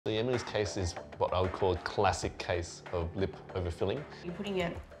Emily's case is what I would call a classic case of lip overfilling. You're putting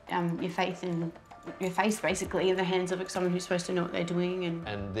your faith in your face, basically, in the hands of someone who's supposed to know what they're doing.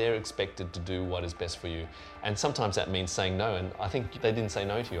 And they're expected to do what is best for you. And sometimes that means saying no, and I think they didn't say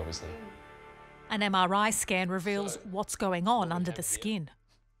no to you, obviously. An MRI scan reveals what's going on under the skin.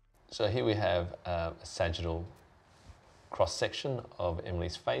 So here we have a sagittal cross-section of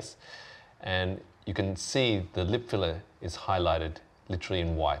Emily's face, and you can see the lip filler is highlighted literally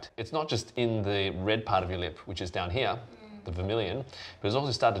in white. It's not just in the red part of your lip, which is down here, the vermilion, but it's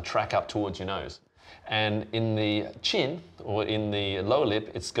also started to track up towards your nose. And in the chin, or in the lower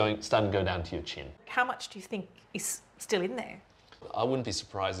lip, it's starting to go down to your chin. How much do you think is still in there? I wouldn't be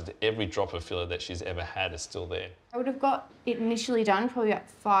surprised if every drop of filler that she's ever had is still there. I would have got it initially done probably about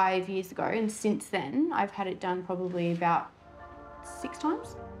 5 years ago, and since then I've had it done probably about 6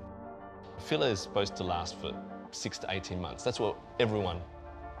 times. Filler is supposed to last for 6 to 18 months. That's what everyone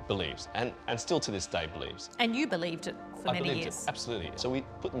believes, and still to this day believes. And you believed it for many years? It, absolutely. So we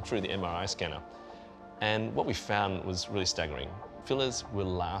put them through the MRI scanner, and what we found was really staggering. Fillers were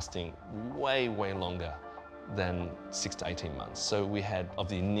lasting way, way longer than 6 to 18 months. So we had, of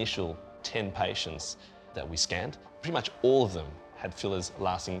the initial 10 patients that we scanned, pretty much all of them had fillers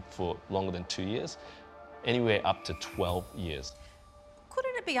lasting for longer than 2 years, anywhere up to 12 years.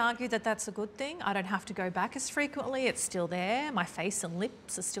 Couldn't it be argued that that's a good thing? I don't have to go back as frequently, it's still there, my face and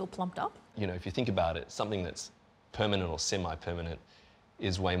lips are still plumped up? You know, if you think about it, something that's permanent or semi-permanent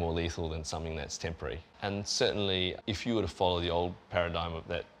is way more lethal than something that's temporary. And certainly, if you were to follow the old paradigm of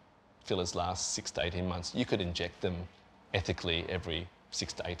that fillers last 6 to 18 months, you could inject them ethically every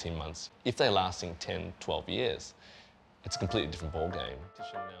 6 to 18 months. If they're lasting 10, 12 years, it's a completely different ballgame.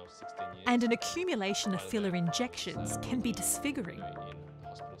 And an accumulation of filler injections can be disfiguring.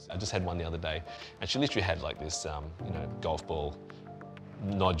 I just had one the other day, and she literally had like this, golf ball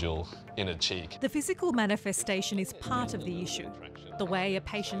nodule in her cheek. The physical manifestation is part of the issue. The way a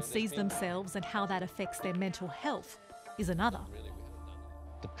patient sees themselves and how that affects their mental health is another.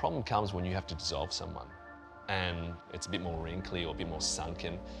 The problem comes when you have to dissolve someone and it's a bit more wrinkly or a bit more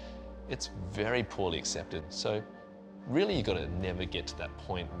sunken. It's very poorly accepted. So really you've got to never get to that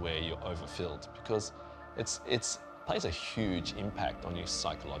point where you're overfilled, because it plays a huge impact on you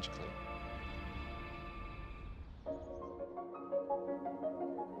psychologically.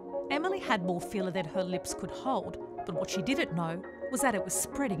 Emily had more filler than her lips could hold, but what she didn't know was that it was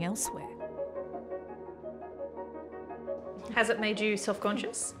spreading elsewhere. Has it made you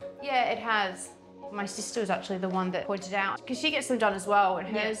self-conscious? Yeah, it has. My sister was actually the one that pointed out, because she gets them done as well, and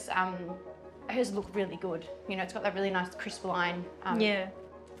hers, hers look really good. You know, it's got that really nice crisp line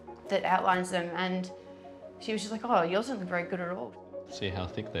that outlines them, and she was just like, oh, yours don't look very good at all. See how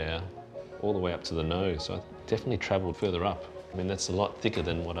thick they are, all the way up to the nose. So I definitely travelled further up. I mean, that's a lot thicker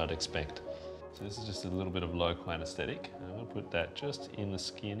than what I'd expect. So this is just a little bit of local anaesthetic. I'm going to put that just in the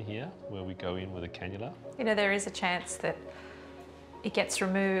skin here, where we go in with a cannula. You know, there is a chance that it gets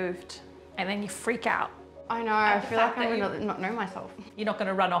removed and then you freak out. I know, I feel like I would not know myself. You're not going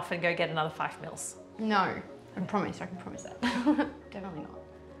to run off and go get another 5 mils? No, I can promise that. Definitely not.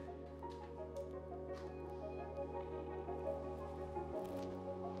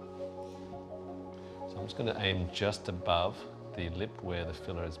 So I'm just going to aim just above the lip where the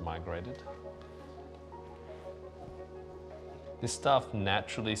filler is migrated. This stuff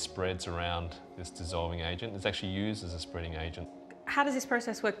naturally spreads around this dissolving agent. It's actually used as a spreading agent. How does this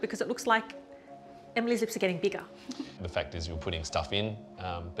process work? Because it looks like Emily's lips are getting bigger. The fact is you're putting stuff in,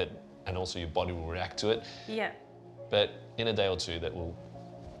 and also your body will react to it. Yeah. But in a day or two, that will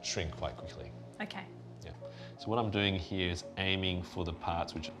shrink quite quickly. Okay. Yeah. So what I'm doing here is aiming for the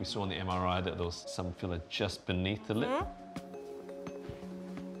parts which we saw on the MRI, that there was some filler just beneath the lip.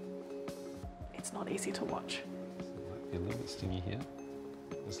 It's not easy to watch. A little bit stingy here.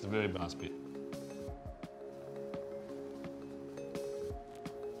 This is the very last bit.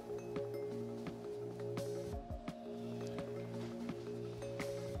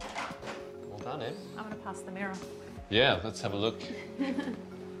 Well done, Em. I'm going to pass the mirror. Yeah, let's have a look.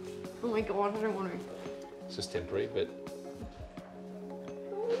 Oh my God, I don't want to. It's just temporary, but...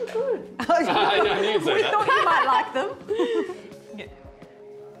 Oh, good. I knew you'd say We that. thought you might like them.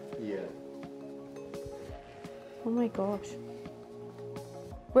 Yeah. Oh my gosh.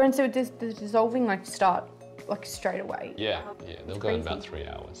 And so does the dissolving start straight away? Yeah, they'll go in about 3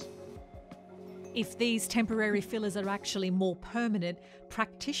 hours. If these temporary fillers are actually more permanent,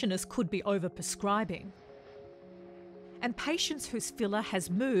 practitioners could be overprescribing. And patients whose filler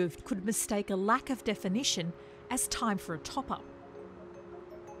has moved could mistake a lack of definition as time for a top-up.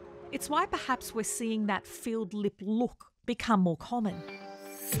 It's why perhaps we're seeing that filled lip look become more common.